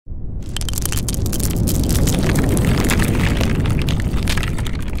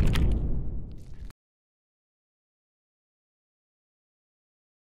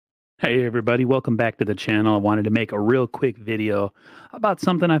Hey everybody, welcome back to the channel. I wanted to make a real quick video about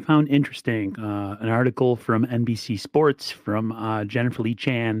something I found interesting. An article from NBC Sports from Jennifer Lee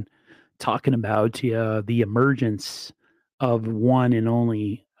Chan talking about the emergence of one and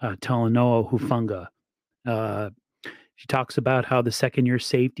only Talanoa Hufanga. Uh, she talks about how the second-year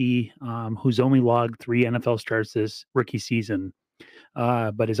safety, who's only logged 3 NFL starts this rookie season,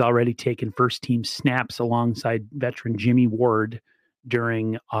 but has already taken first-team snaps alongside veteran Jimmy Ward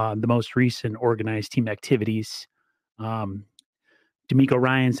during the most recent organized team activities. Um, D'Amico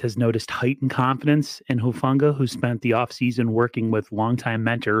Ryans has noticed heightened confidence in Hufanga, who spent the offseason working with longtime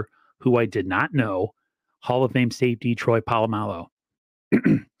mentor, who I did not know, Hall of Fame safety Troy Polamalu.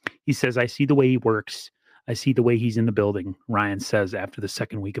 He says, I see the way he works. I see the way he's in the building, Ryan says after the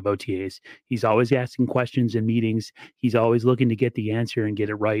second week of OTAs. He's always asking questions in meetings. He's always looking to get the answer and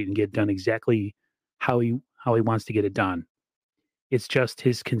get it right and get done exactly how he wants to get it done. It's just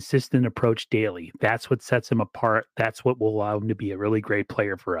his consistent approach daily. That's what sets him apart. That's what will allow him to be a really great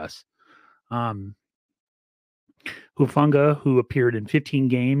player for us. Hufanga, who appeared in 15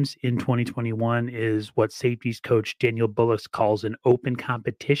 games in 2021, is what safeties coach Daniel Bullock calls an open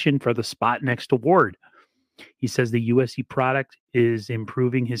competition for the spot next to Ward. He says the USC product is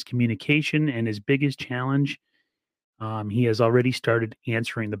improving his communication, and his biggest challenge, he has already started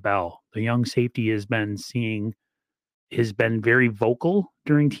answering the bell. The young safety has been very vocal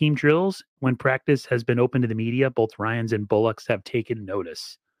during team drills. When practice has been open to the media, both Ryans and Bullocks have taken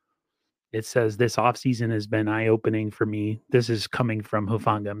notice. It says this offseason has been eye-opening for me. This is coming from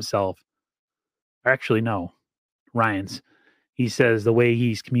Hufanga himself. Actually, no, Ryans. He says the way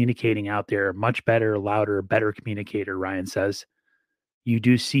he's communicating out there, much better, louder, better communicator, Ryan says. You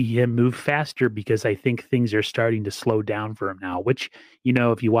do see him move faster because I think things are starting to slow down for him now, which,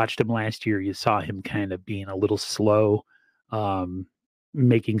 if you watched him last year, you saw him kind of being a little slow,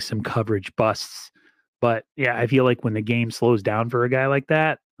 making some coverage busts. But yeah, I feel like when the game slows down for a guy like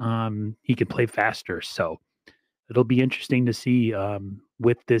that, he can play faster. So it'll be interesting to see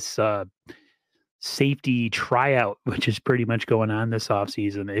with this safety tryout, which is pretty much going on this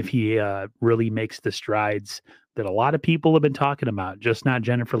offseason, if he really makes the strides that a lot of people have been talking about, just not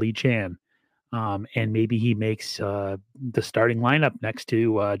Jennifer Lee Chan. And maybe he makes the starting lineup next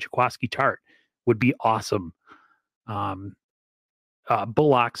to Jaquiski Tartt would be awesome.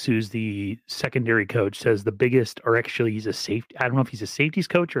 Bullocks, who's the secondary coach, says the biggest, or actually he's a safety. I don't know if he's a safeties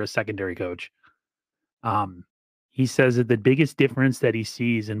coach or a secondary coach. He says that the biggest difference that he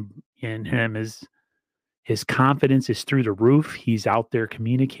sees in him is his confidence is through the roof. He's out there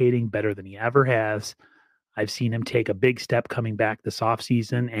communicating better than he ever has. I've seen him take a big step coming back this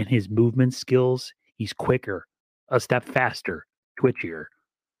offseason, and his movement skills, he's quicker, a step faster, twitchier.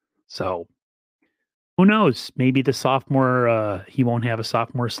 So who knows? Maybe the sophomore, he won't have a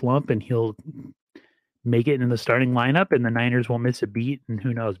sophomore slump and he'll make it in the starting lineup and the Niners won't miss a beat. And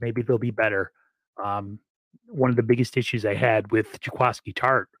who knows? Maybe they'll be better. One of the biggest issues I had with Jaquiski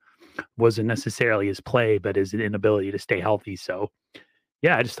Tartt wasn't necessarily his play, but his inability to stay healthy. So,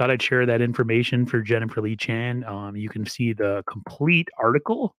 yeah, I just thought I'd share that information for Jennifer Lee Chan. You can see the complete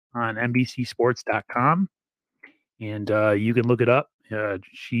article on NBCSports.com, and you can look it up.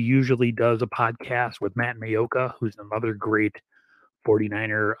 She usually does a podcast with Matt Mayoka, who's another great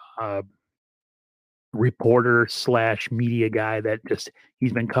 49er reporter / media guy that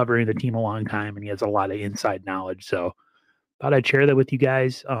he's been covering the team a long time, and he has a lot of inside knowledge. So thought I'd share that with you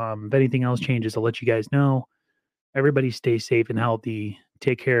guys. If anything else changes, I'll let you guys know. Everybody stay safe and healthy.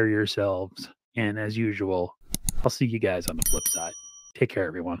 Take care of yourselves. And as usual, I'll see you guys on the flip side. Take care,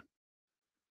 everyone.